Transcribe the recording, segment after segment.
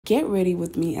get ready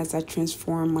with me as I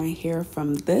transform my hair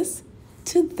from this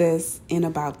to this in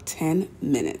about 10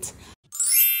 minutes.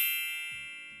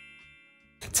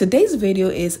 Today's video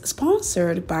is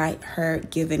sponsored by Her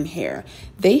Given Hair.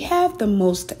 They have the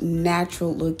most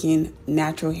natural looking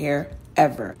natural hair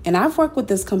ever. And I've worked with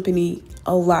this company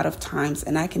a lot of times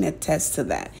and I can attest to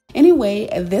that. Anyway,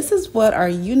 this is what our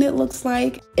unit looks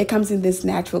like. It comes in this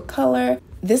natural color.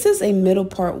 This is a middle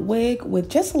part wig with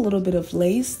just a little bit of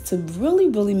lace to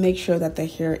really make sure that the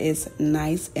hair is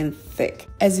nice and thick.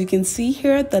 As you can see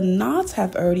here, the knots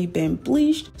have already been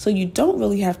bleached, so you don't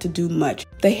really have to do much.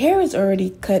 The hair is already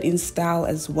cut in style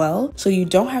as well, so you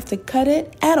don't have to cut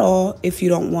it at all if you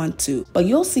don't want to. But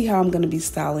you'll see how I'm going to be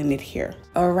styling it here.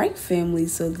 Alright family,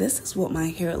 so this is what my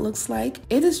hair looks like.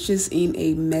 It is just in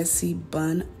a messy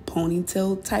bun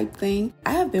ponytail type thing.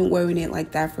 I have been wearing it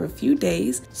like that for a few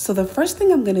days. So the first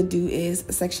thing I'm gonna do is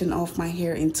section off my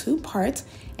hair in 2 parts,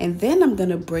 and then I'm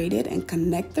gonna braid it and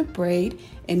connect the braid,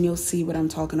 and you'll see what I'm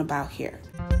talking about here.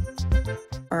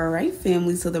 Alright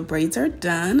family, so the braids are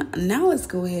done. Now let's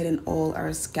go ahead and oil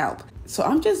our scalp. So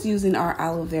I'm just using our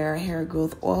Aloe Vera hair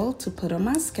growth oil to put on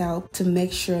my scalp to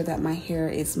make sure that my hair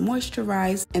is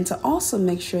moisturized and to also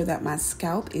make sure that my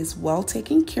scalp is well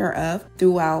taken care of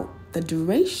throughout the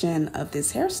duration of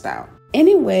this hairstyle.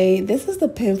 Anyway, this is the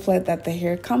pamphlet that the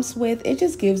hair comes with. It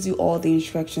just gives you all the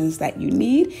instructions that you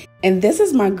need. And this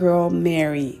is my girl,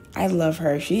 Mary. I love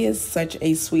her. She is such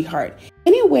a sweetheart.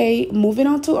 Anyway, moving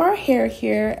on to our hair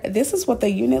here. This is what the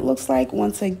unit looks like.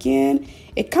 Once again,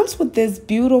 it comes with this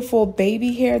beautiful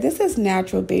baby hair. This is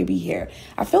natural baby hair.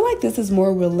 I feel like this is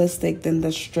more realistic than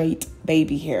the straight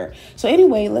baby hair. So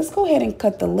anyway, let's go ahead and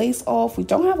cut the lace off. We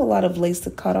don't have a lot of lace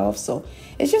to cut off, so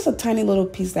it's just a tiny little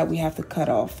piece that we have to cut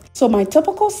off. So my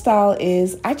typical style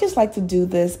is I just like to do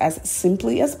this as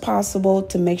simply as possible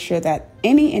to make sure that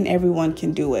any and everyone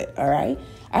can do it, all right?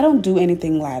 I don't do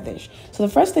anything lavish. So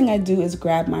the first thing I do is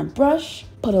grab my brush,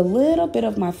 put a little bit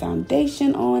of my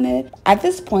foundation on it. At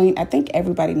this point, I think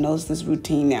everybody knows this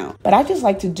routine now, but I just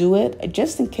like to do it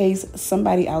just in case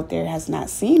somebody out there has not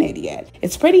seen it yet.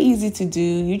 It's pretty easy to do.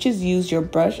 You just use your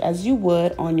brush as you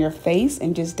would on your face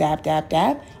and just dab, dab,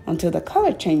 dab until the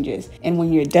color changes. And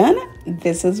when you're done,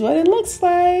 this is what it looks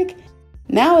like.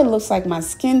 Now it looks like my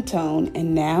skin tone,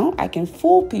 and now I can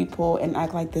fool people and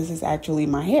act like this is actually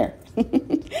my hair.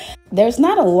 There's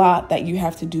not a lot that you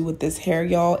have to do with this hair,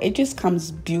 y'all. It just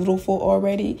comes beautiful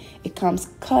already. It comes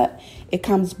cut, it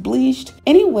comes bleached.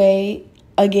 Anyway,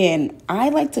 again, I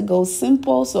like to go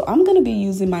simple, so I'm going to be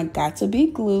using my Got To Be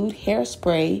Glued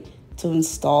hairspray to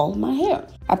install my hair.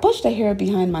 I pushed the hair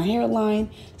behind my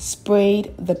hairline,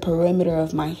 sprayed the perimeter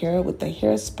of my hair with the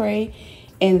hairspray,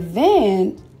 and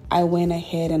then I went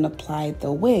ahead and applied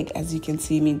the wig, as you can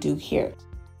see me do here.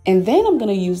 And then I'm going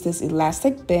to use this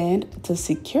elastic band to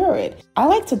secure it. I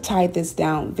like to tie this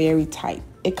down very tight.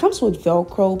 It comes with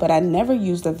Velcro, but I never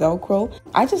use the Velcro.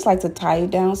 I just like to tie it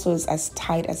down so it's as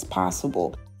tight as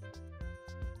possible.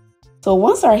 So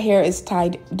once our hair is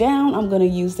tied down, I'm going to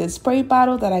use this spray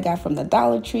bottle that I got from the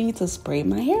Dollar Tree to spray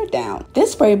my hair down.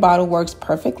 This spray bottle works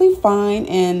perfectly fine,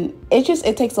 and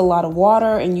it takes a lot of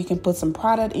water and you can put some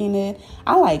product in it.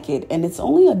 I like it, and it's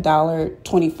only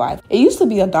 $1.25. It used to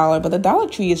be $1, but the Dollar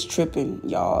Tree is tripping,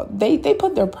 y'all. They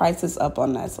put their prices up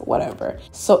on us, whatever.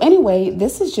 So anyway,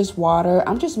 this is just water.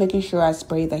 I'm just making sure I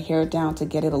spray the hair down to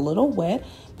get it a little wet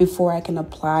before I can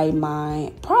apply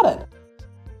my product.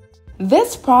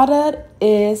 This product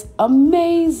is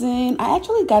amazing. I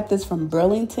actually got this from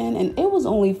Burlington and it was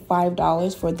only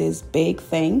 $5 for this big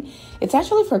thing. It's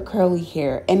actually for curly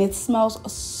hair and it smells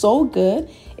so good.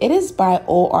 It is by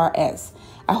ORS.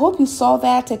 I hope you saw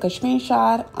that. Take a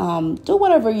screenshot, do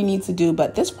whatever you need to do,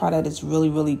 but this product is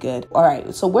really good. All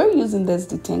right, so we're using this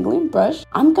detangling brush.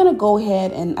 I'm gonna go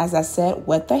ahead and, as I said,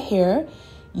 wet the hair,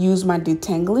 use my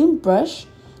detangling brush,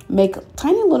 make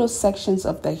tiny little sections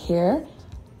of the hair,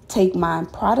 take my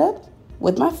product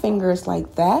with my fingers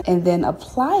like that, and then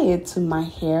apply it to my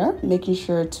hair, making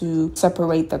sure to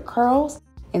separate the curls.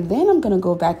 And then I'm gonna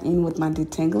go back in with my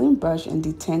detangling brush and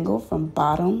detangle from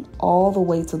bottom all the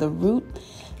way to the root,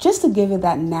 just to give it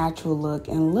that natural look.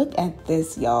 And look at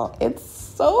this, y'all. It's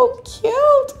so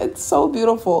cute. It's so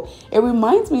beautiful. It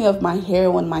reminds me of my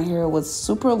hair when my hair was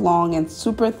super long and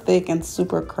super thick and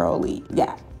super curly.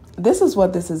 Yeah. This is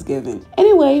what this is giving.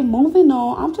 Anyway, moving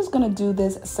on, I'm just going to do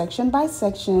this section by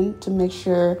section to make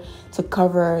sure to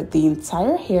cover the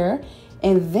entire hair.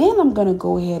 And then I'm going to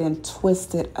go ahead and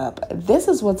twist it up. This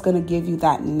is what's going to give you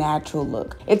that natural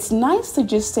look. It's nice to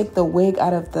just take the wig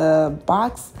out of the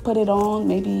box, put it on,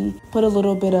 maybe put a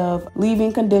little bit of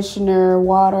leave-in conditioner,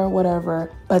 water,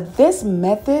 whatever. But this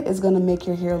method is going to make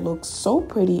your hair look so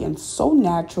pretty and so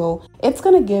natural. It's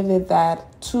going to give it that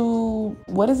two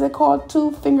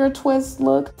finger twist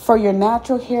look for your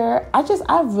natural hair.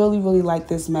 I really like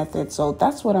this method. So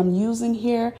that's what I'm using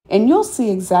here. And you'll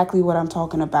see exactly what I'm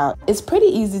talking about. It's pretty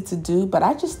easy to do, but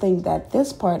I just think that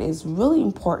this part is really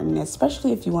important,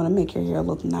 especially if you want to make your hair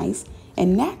look nice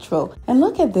and natural. And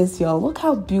look at this, y'all. Look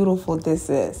how beautiful this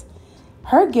is.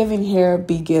 Her giving hair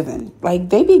be given. Like,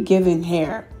 they be giving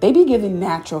hair. They be giving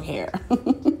natural hair.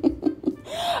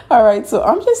 All right, so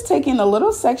I'm just taking a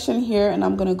little section here and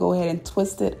I'm gonna go ahead and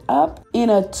twist it up in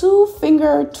a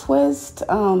 2-finger twist,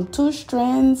 2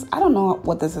 strands. I don't know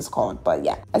what this is called, but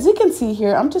yeah. As you can see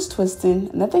here, I'm just twisting,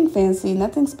 nothing fancy,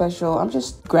 nothing special. I'm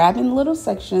just grabbing little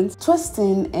sections,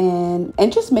 twisting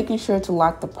and just making sure to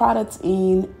lock the products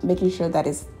in, making sure that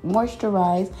it's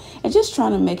moisturized and just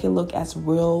trying to make it look as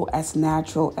real, as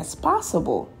natural as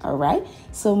possible. All right,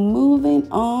 so moving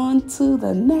on to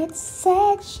the next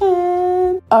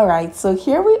section. All right, so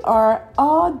here we are,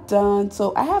 all done.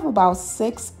 So I have about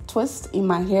 6 twists in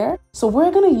my hair. So we're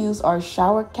gonna use our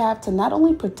shower cap to not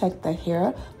only protect the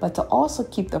hair, but to also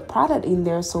keep the product in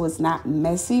there so it's not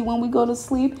messy when we go to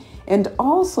sleep, and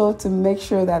also to make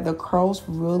sure that the curls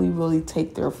really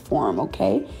take their form,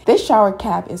 okay? This shower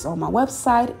cap is on my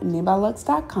website,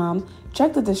 nibalux.com.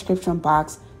 Check the description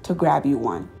box to grab you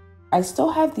one. I still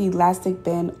have the elastic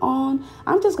band on.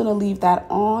 I'm just gonna leave that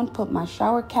on, put my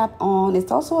shower cap on.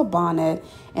 It's also a bonnet,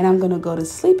 and I'm gonna go to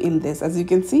sleep in this. As you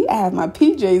can see, I have my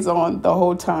PJs on the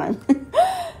whole time.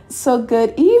 So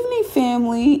good evening,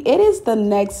 family. It is the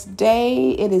next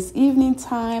day. It is evening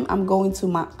time. I'm going to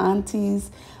my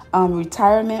auntie's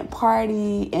retirement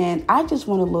party, and I just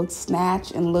want to look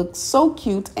snatched and look so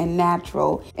cute and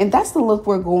natural, and that's the look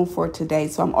we're going for today.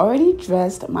 So I'm already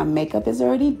dressed, my makeup is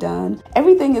already done,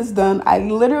 everything is done. I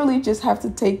literally just have to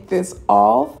take this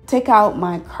off, take out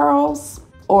my curls,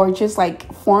 or just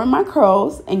like form my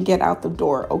curls and get out the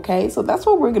door. Okay, so that's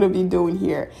what we're gonna be doing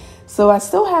here. So I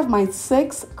still have my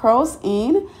 6 curls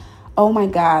in. Oh my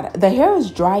God, the hair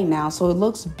is dry now, so it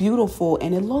looks beautiful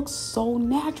and it looks so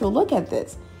natural. Look at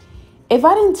this. If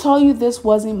I didn't tell you this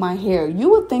wasn't my hair, you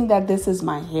would think that this is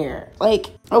my hair.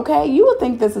 Like, okay, you would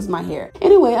think this is my hair.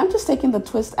 Anyway, I'm just taking the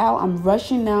twist out. I'm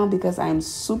rushing now because I am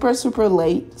super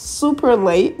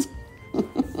late.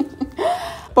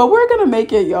 But we're gonna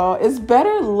make it, y'all. It's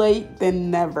better late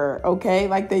than never, okay?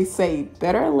 Like they say,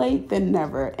 better late than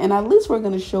never. And at least we're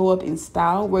gonna show up in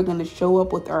style. We're gonna show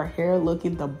up with our hair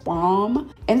looking the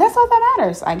bomb. And that's all that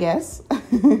matters, I guess.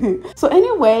 So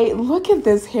anyway, look at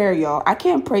this hair, y'all. I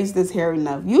can't praise this hair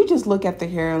enough. You just look at the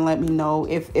hair and let me know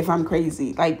if I'm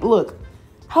crazy. Like, look,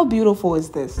 how beautiful is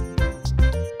this?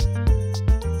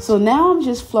 So now I'm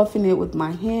just fluffing it with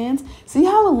my hands. See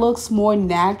how it looks more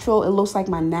natural? It looks like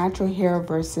my natural hair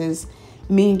versus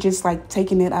me just like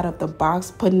taking it out of the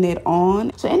box, putting it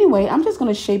on. So anyway, I'm just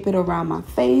gonna shape it around my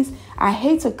face. I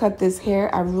hate to cut this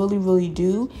hair, I really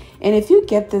do. And if you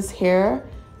get this hair,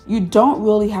 you don't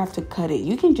really have to cut it.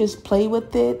 You can just play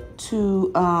with it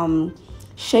to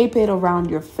shape it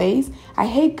around your face. I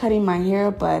hate cutting my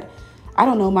hair, but I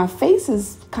don't know, my face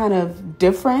is kind of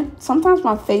different. Sometimes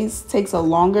my face takes a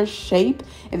longer shape,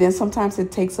 and then sometimes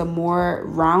it takes a more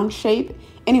round shape.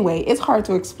 Anyway, it's hard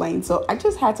to explain. So I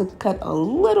just had to cut a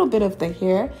little bit of the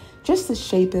hair just to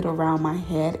shape it around my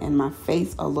head and my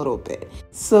face a little bit.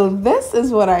 So this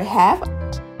is what I have.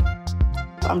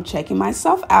 I'm checking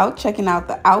myself out, checking out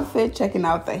the outfit, checking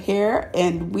out the hair,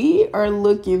 and we are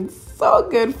looking so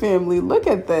good, family. Look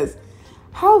at this.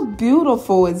 How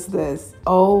beautiful is this?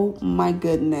 Oh my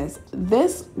goodness.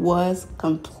 This was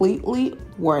completely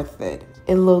worth it.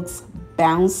 It looks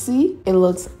bouncy. It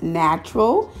looks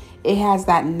natural. It has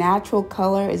that natural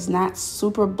color. It's not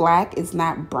super black. It's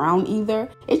not brown either.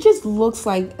 It just looks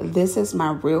like this is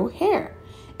my real hair.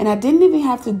 And I didn't even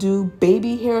have to do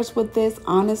baby hairs with this,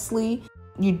 honestly.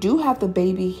 You do have the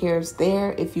baby hairs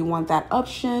there if you want that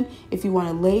option, if you want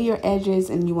to lay your edges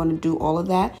and you want to do all of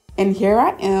that. And here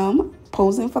I am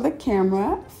posing for the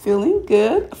camera, feeling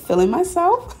good, feeling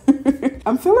myself.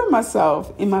 I'm feeling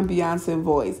myself in my Beyonce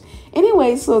voice.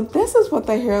 Anyway, so this is what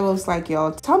the hair looks like,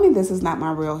 y'all. Tell me this is not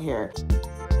my real hair.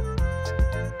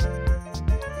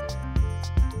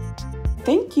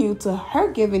 Thank you to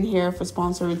Her Given Hair for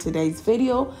sponsoring today's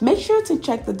video. Make sure to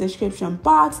check the description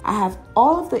box. I have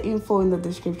all of the info in the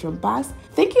description box.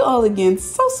 Thank you all again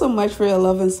so much for your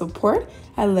love and support.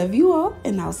 I love you all,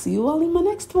 and I'll see you all in my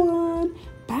next one.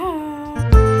 Bye.